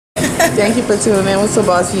Thank you for tuning in with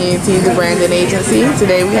Geechee Nefertiti, the branding agency.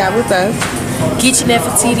 Today we have with us Geechee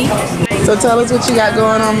Nefertiti. So tell us what you got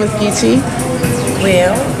going on with Geechee.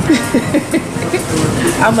 Well,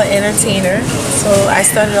 I'm an entertainer, so I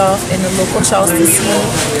started off in the local Charleston scene,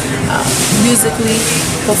 musically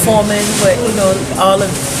performing with all the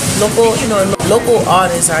local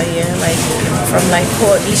artists out here, like from like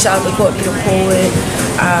Courtney, shout out to Courtney the Poet,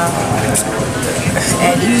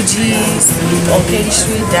 at UG's on Katy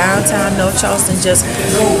Street, downtown North Charleston, just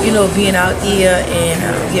being out there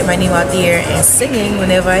and get my name out there and singing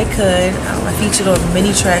whenever I could. I featured on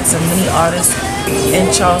many tracks of many artists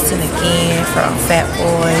in Charleston again, from Fat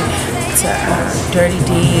Boy to Dirty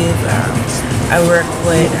Dave. I worked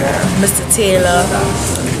with Mr. Taylor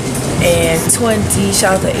and 20.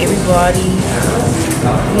 Shout out to everybody.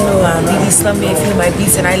 BB Slummy, a few of my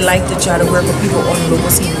beats, and I like to try to work with people on the local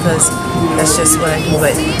scene because that's just what I do.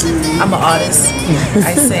 But I'm an artist.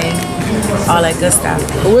 I sing, all that good stuff.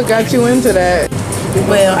 What got you into that?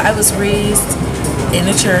 Well, I was raised in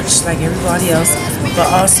the church like everybody else, but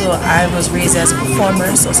also I was raised as a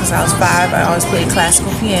performer. So since I was 5, I always played classical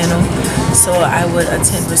piano. So I would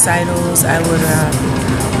attend recitals, I would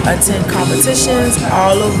attend competitions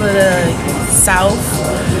all over the South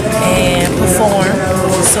and perform.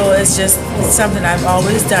 So it's just something I've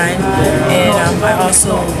always done. And I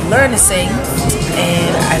also learned to sing,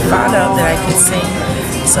 and I found out that I could sing.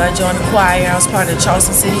 So I joined the choir. I was part of the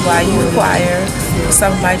Charleston City Youth Choir for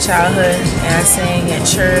some of my childhood, and I sang at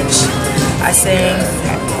church. I sang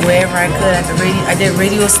wherever I could at the radio. I did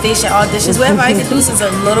radio station auditions, wherever I could do since a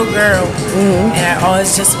little girl. And I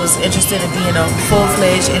always just was interested in being a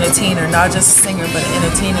full-fledged entertainer, not just a singer, but an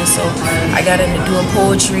entertainer. So I got into doing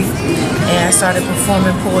poetry, and I started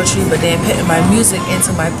performing poetry, but then putting my music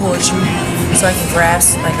into my poetry so I can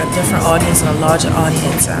grasp like a different audience and a larger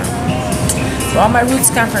audience. So all my roots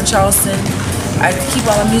come from Charleston. I keep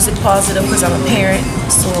all my music positive because I'm a parent,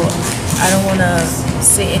 so I don't want to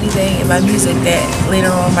say anything in my music that later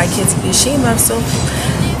on my kids will be ashamed of. So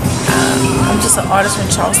I'm just an artist from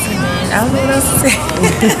Charleston, man. I don't know what else to say.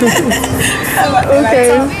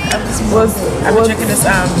 Okay. I've been drinking this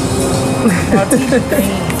martini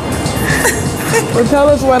thing. Well, tell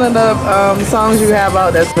us one of the songs you have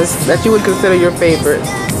out that you would consider your favorite.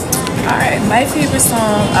 Alright, my favorite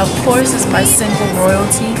song, of course, is my single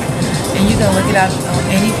Royalty, and you can look it up on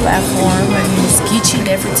any platform. My name is Geechee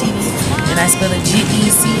Nefertiti, and I spell it Geechee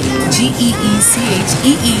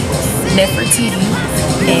Nefertiti,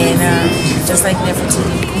 and just like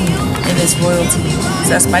Nefertiti, Queen, and it's Royalty.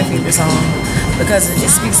 So that's my favorite song because it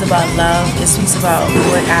speaks about love. It speaks about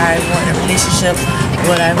what I want in a relationship,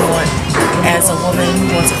 what I want as a woman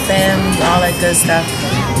who wants a family, all that good stuff.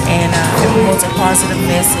 And it promotes a positive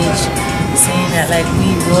message saying that like we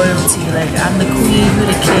royalty, like I'm the queen, you're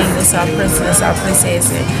the king, this our princess, our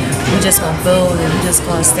princess, and we're just gonna build and we're just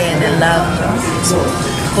gonna stand in love. So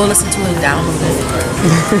go listen to it, download it.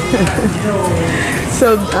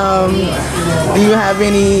 So do you have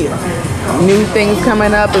any new things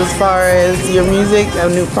coming up as far as your music, a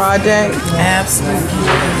new project? Absolutely.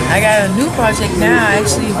 I got a new project now. I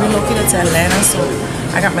actually relocated to Atlanta, so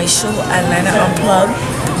I got my show Atlanta Unplugged,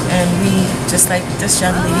 and we, just like this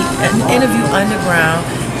young lady, interview underground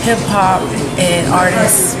hip-hop and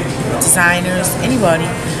artists, designers, anybody,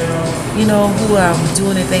 who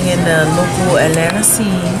do anything in the local Atlanta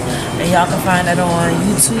scene. And y'all can find that on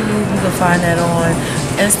YouTube, you can find that on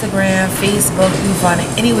Instagram, Facebook, you can find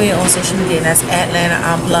it anywhere on social media, and that's Atlanta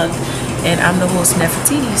Unplugged. And I'm the host,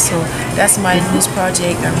 Nefertiti, so that's my newest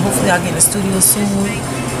project. Hopefully I'll get in the studio soon.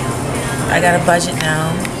 I got a budget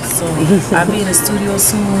now, so I'll be in the studio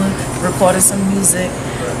soon, recording some music.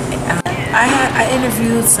 I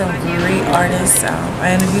interviewed some great artists.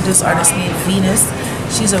 I interviewed this artist named Venus.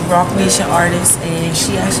 She's a Rock Nation artist, and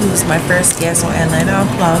she actually was my first guest on Atlanta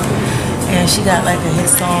Unplugged, and she got like a hit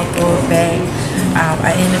song, Throw It Back.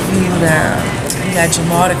 I interviewed we got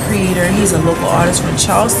Jamal the Creator. He's a local artist from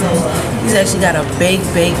Charleston. He's actually got a big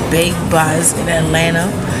buzz in Atlanta,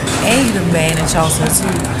 and he's the man in Charleston too.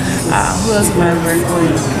 Who else have I worked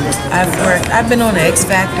with? I've been on the X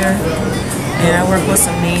Factor, and I work with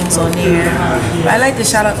some names on there. But I like to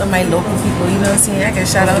shout out to my local people, you know what I'm saying? I can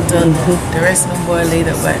shout out to the rest of them boys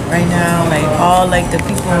later, but right now, like all like the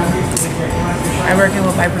people, I'm working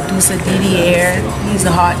with my producer Didi Air. He's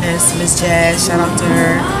a hotness, Miss Jazz, shout out to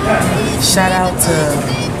her. Shout out to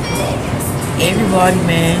everybody,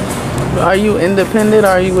 man. Are you independent or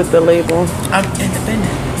are you with the label? I'm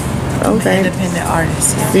independent. Okay. I'm an independent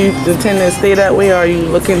artist, yeah. Do you intend to stay that way, or are you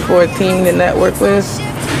looking for a team to network with?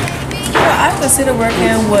 Well, I consider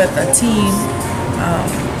working with a team,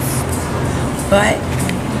 but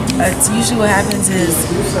it's usually what happens is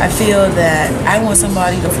I feel that I want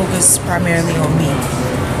somebody to focus primarily on me.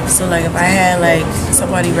 So like if I had like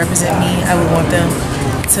somebody represent me, I would want them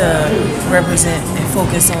to represent and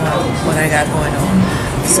focus on what I got going on.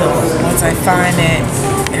 So once I find that,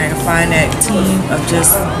 and I can find that team of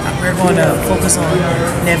just, we're going to focus on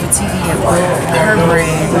Nefertiti and build her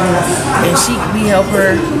brand, and we help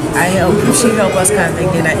her, I help her, she help us kind of thing,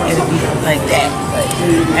 then it'll be like that. But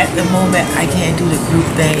at the moment, I can't do the group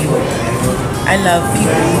thing. I love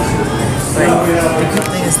people, but the group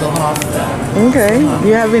thing is a little hard for them. Okay.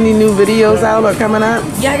 You have any new videos out or coming up?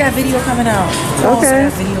 Yeah, I got video coming out. Okay. I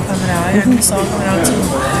got video coming out. I got a new song coming out too.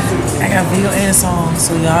 I got video and a song,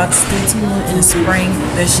 so y'all stay tuned in the spring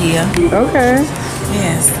this year. Okay.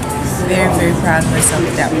 Yes. Very, very proud of myself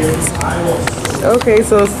with that one. Okay,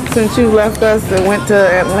 so since you left us and went to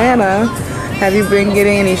Atlanta, have you been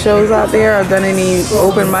getting any shows out there or done any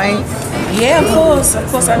open mics? Yeah, of course. Of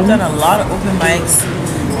course, I've done a lot of open mics.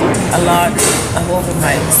 A lot of open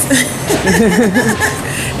mics.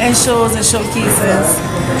 And shows and showcases.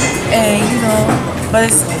 And, you know, but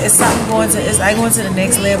it's something I go into the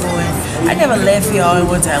next level, and I never left y'all and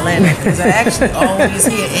went to Atlanta because I actually always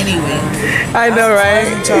here anyway. I know, right? I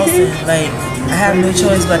was in Charleston. Like, I have no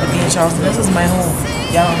choice but to be in Charleston. This is my home.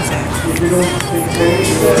 Y'all know what I'm saying?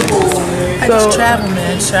 I just travel,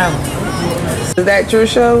 man. Just travel. Is that your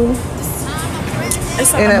show?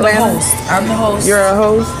 It's like in Atlanta? I'm the host. You're a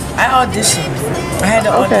host? I auditioned. I had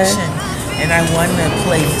to audition, and I won the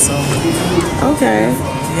play. So. Okay.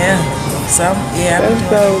 Yeah. So yeah, that's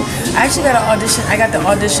dope. I actually got an audition. I got the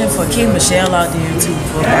audition for King Michelle out there too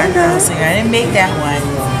for background singer. I didn't make that one,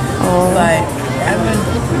 but I've been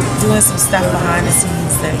doing some stuff behind the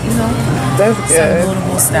scenes that that's good. Some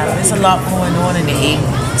notable stuff. There's a lot going on in the A,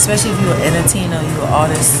 especially if you're an entertainer, you're an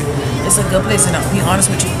artist. It's a good place, and I'll be honest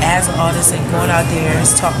with you, as an artist and going out there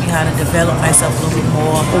has taught me how to develop myself a little bit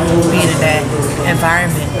more, being in that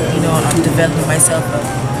environment. I'm developing myself up.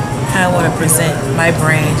 How I want to present my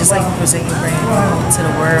brand, just like you present your brand to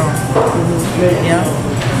the world. Yeah.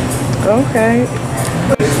 Okay.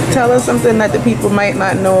 Tell us something that the people might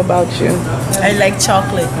not know about you. I like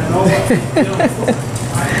chocolate.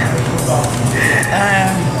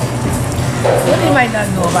 What they might not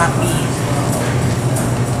know about me?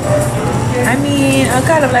 I mean, I'm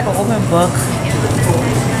kind of like an open book.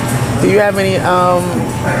 Do you have any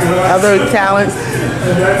other talents?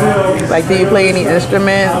 Like, do you play any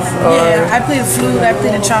instruments? Or? Yeah, I play the flute, I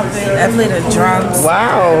play the trumpet, I play the drums.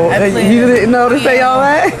 Wow. You didn't know to say all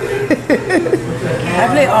that? I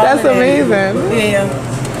play all That's of that. amazing.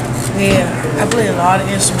 Yeah. I play a lot of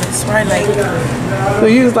instruments, right? Like. So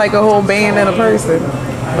you was like a whole band and a person?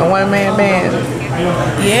 A one-man band?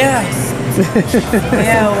 Yeah.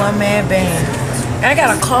 Yeah, a one-man band. I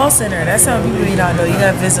got a call center. That's something people don't know. You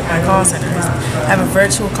gotta visit my call center. I have a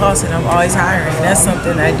virtual call center. I'm always hiring. That's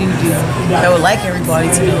something I do. I would like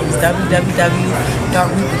everybody to know. It's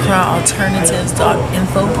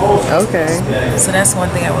www.rootthecrownalternatives.info. Okay. So that's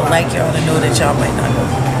one thing I would like y'all to know that y'all might not know.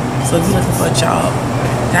 So if you're looking for a job,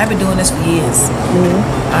 and I've been doing this for years.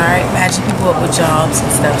 All right, matching people up with jobs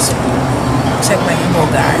and stuff. So check my email,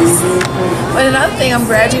 guys. But another thing, I'm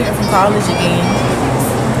graduating from college again.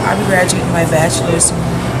 I'll be graduating my bachelor's soon.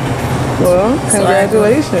 Well,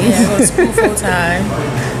 congratulations. So I go to school full-time.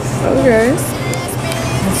 Okay.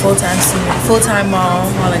 I'm a full-time student, full-time mom,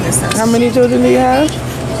 all that good stuff. How many children do you have?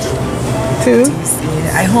 2?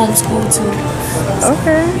 Yeah, I homeschool too. So,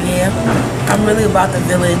 okay. Yeah, I'm really about the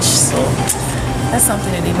village, so that's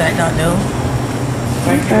something that they might not know.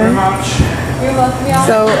 Okay.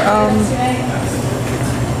 So,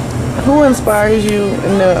 who inspires you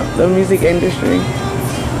in the music industry?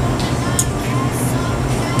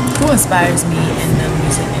 Who inspires me in the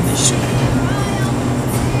music industry?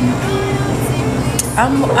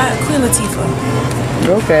 Queen Latifah.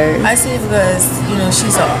 Okay. I say it because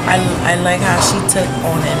I like how she took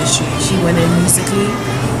on the industry. She went in musically,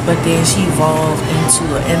 but then she evolved into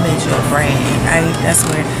an image or brand. That's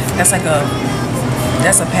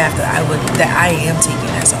a path that I am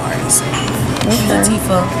taking as an artist. Queen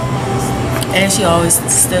Latifah, and she always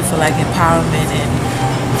stood for like empowerment, and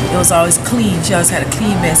it was always clean. She always had a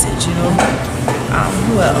clean message,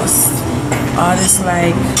 Who else? Artists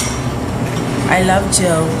like I love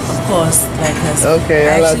Jill, of course. Okay,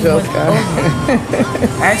 I love Jill Scott.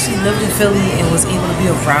 I actually lived in Philly and was able to be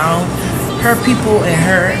around her people and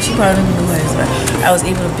her. She probably didn't know this, but I was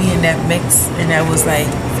able to be in that mix, and that was like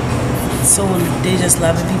so. They just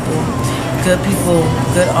loving people,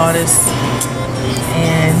 good artists.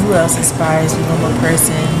 And who else inspires me? One more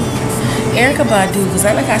person. Erykah Badu, because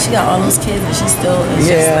I like how she got all those kids and she still is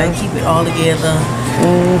just like keep it all together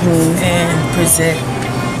and present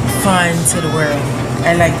fun to the world.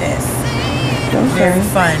 I like that. Very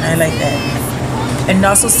fun. I like that. And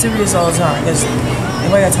not so serious all the time, because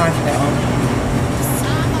nobody got time for that.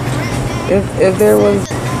 If there was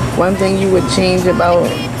one thing you would change about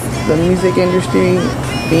the music industry,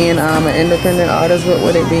 being an independent artist, what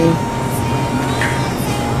would it be?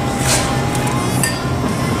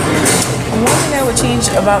 One thing I would change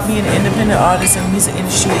about being an independent artist in the music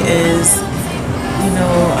industry is, you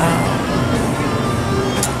know,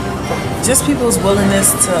 just people's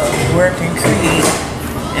willingness to work and create,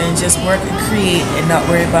 and just work and create and not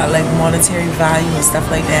worry about like monetary value and stuff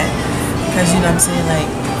like that. Because, you know what I'm saying, like,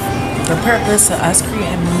 the purpose of us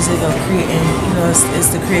creating music or creating, you know, is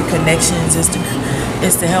to create connections, is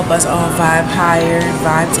to help us all vibe higher,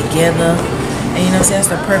 vibe together. And, you know what I'm saying,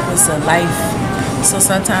 that's the purpose of life. So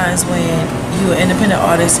sometimes when you're an independent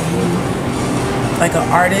artist and you, like an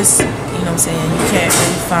artist, you know what I'm saying, you can't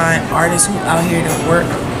really find artists who out here to work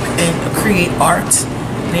and create art.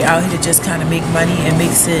 They out here to just kind of make money, and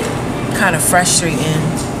makes it kind of frustrating,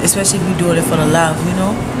 especially if you're doing it for the love, you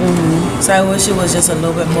know? So I wish it was just a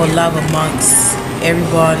little bit more love amongst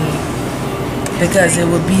everybody, because it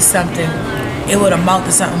would be something, it would amount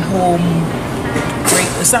to something whole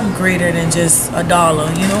great, or something greater than just $1,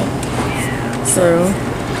 you know? So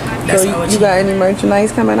you got any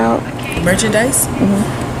merchandise coming out? Merchandise?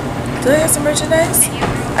 Do I have some merchandise?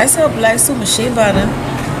 I sell black suit and shea butter.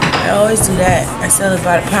 I always do that. I sell it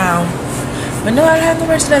about £1. But no, I don't have no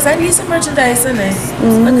merchandise. I need some merchandise in it.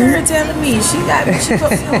 Look at her telling me. She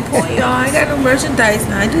put me on point, y'all. I ain't got no merchandise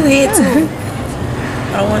now. I do hair too.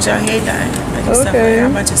 I don't want y'all hair done. I do stuff like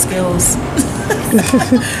how much of skills.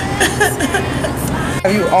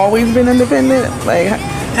 Have you always been independent? Like,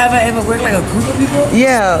 have I ever worked like a group of people?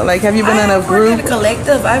 Yeah, like have you been in a group? I've worked in a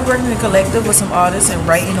collective. I've worked in a collective with some artists and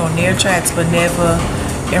writing on their tracks, but never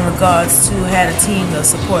in regards to had a team to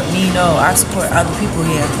support me. No, I support other people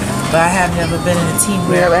here, but I have never been in a team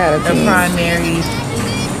where the primary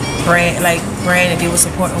brand that they were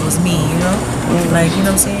supporting was me, you know? Like, you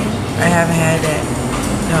know what I'm saying? I haven't had that.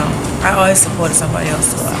 No, I always supported somebody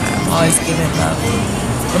else, so I'm always giving love.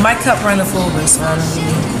 But my cup runneth over, so I don't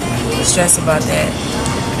really stress about that.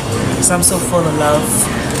 Because I'm so full of love.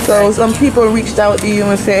 So some people reached out to you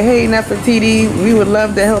and said, hey, Nefertiti, we would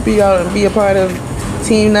love to help you out and be a part of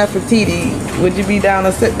Team Nefertiti. Would you be down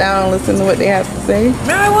to sit down and listen to what they have to say?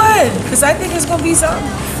 No, I would, because I think it's going to be something.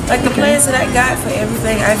 Like the plans that I got for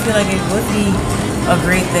everything, I feel like it would be a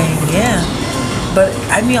great thing, yeah. But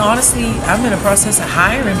I mean, honestly, I'm in the process of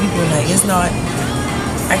hiring people. Like, it's not,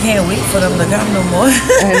 I can't wait for them to come no more.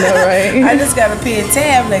 I know, right? I just got to pay a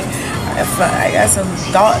tab. Like, I got some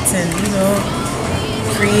thoughts and, you know,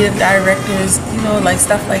 creative directors, you know, like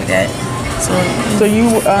stuff like that. So you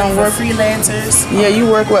work for freelancers. Yeah, you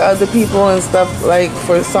work with other people and stuff, like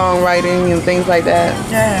for songwriting and things like that.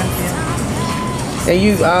 Yeah. And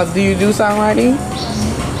you do you do songwriting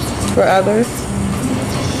for others?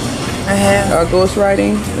 I have. Or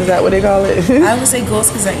ghostwriting? Is that what they call it? I would say ghost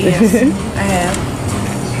because I have.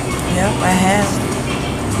 Yep, I have.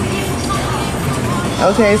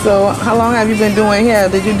 Okay, so how long have you been doing hair?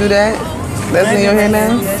 Did you do that? That's in your hair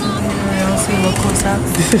now?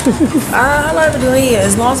 How long have I been doing hair?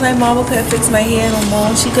 As long as my mama couldn't fix my hair no more,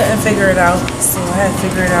 she couldn't figure it out. So I had to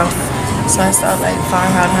figure it out. So I started like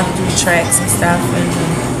finding out how to do the tracks and stuff, and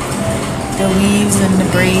the weaves and the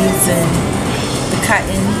braids and the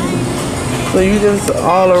cotton. So you just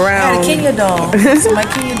all around. I had a Kenya doll. So my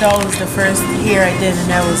Kenya doll was the first hair I did, and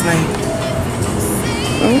that was like,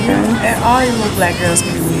 and all you little black girls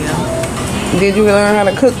can do hair. Did you learn how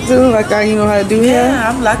to cook too? Like you know how to do hair?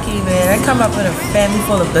 Yeah, I'm lucky, man. I come up in a family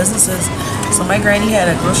full of businesses. So my granny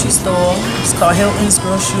had a grocery store. It's called Hilton's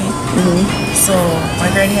Grocery. So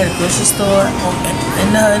my granny had a grocery store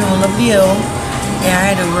in the hood on LaVille, and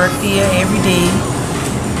I had to work there every day,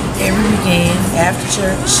 every weekend, after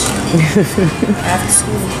church, after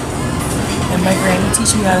school. And my granny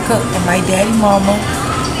teach me how to cook. And my daddy mama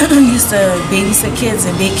used to babysit kids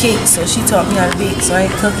and bake cakes, so she taught me how to bake. So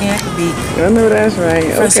I cook and I could bake. I know that's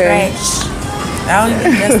right. From scratch. I don't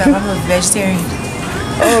even guess that I'm a vegetarian.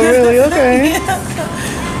 Oh really? Okay.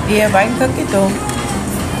 Yeah, but I can cook it though.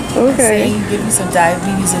 Okay. Say you give me some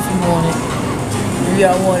diabetes if you want it. If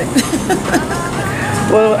y'all want it.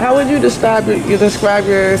 Well, how would you describe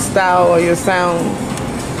your style or your sound?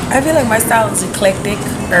 I feel like my style is eclectic,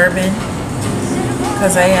 urban,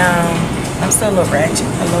 because I'm still a little ratchet,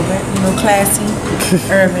 a little bit, you know, classy,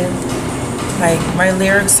 urban. Like my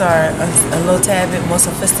lyrics are a little tad bit more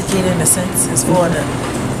sophisticated in a sense. It's for the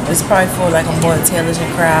it's probably for like a more intelligent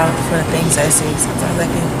crowd for the things I say. Sometimes I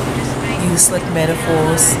can use slick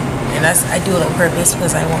metaphors, and I do it on purpose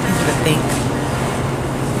because I want people to think.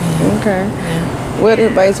 Okay. Yeah. What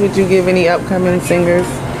advice would you give any upcoming singers?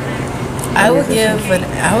 I would give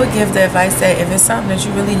the advice that if it's something that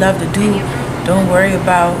you really love to do, don't worry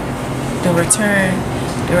about the return.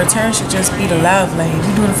 The return should just be the love. Like, if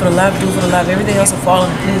you're doing it for the love, do it for the love. Everything else will fall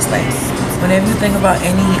into place. Like, whenever you think about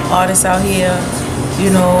any artists out here,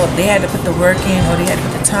 you know, they had to put the work in or they had to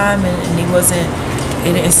put the time in, and it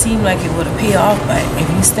didn't seem like it would have paid off. But if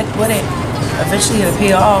you stick with it, eventually it'll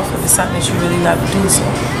pay off if it's something that you really love to do. So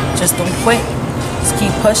just don't quit. Just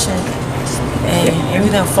keep pushing, and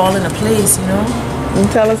everything will fall into place, you know. And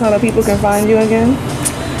tell us how the people can find you again.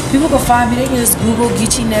 People can find me. They can just Google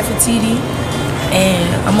Geechee Nefertiti, and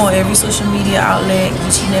I'm on every social media outlet.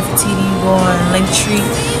 Geechee Nefertiti. You go on Linktree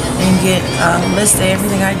and get a list of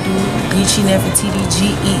everything I do. Geechee Nefertiti,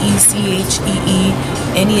 GeeCheeNefertiti,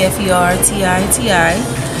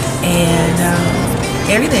 and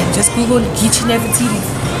everything. Just Google Geechee Nefertiti.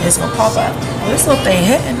 It's gonna pop up. This little thing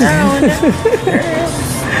hitting down.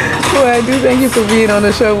 Well, I do thank you for being on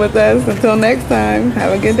the show with us. Until next time,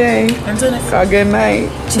 have a good day. Until next time. Or good night.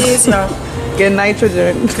 Cheers, y'all. Good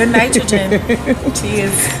nitrogen. Good nitrogen.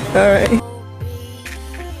 Cheers. All right.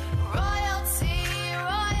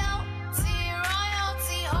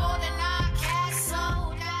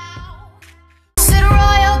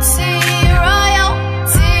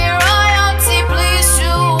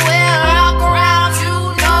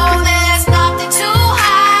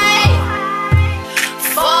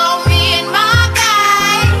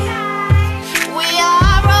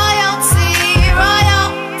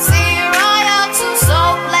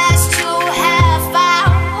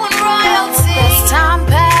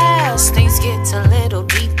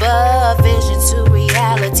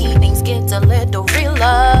 A little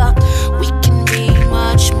realer. We can be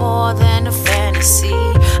much more than a fantasy.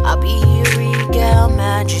 I'll be your regal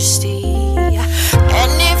majesty.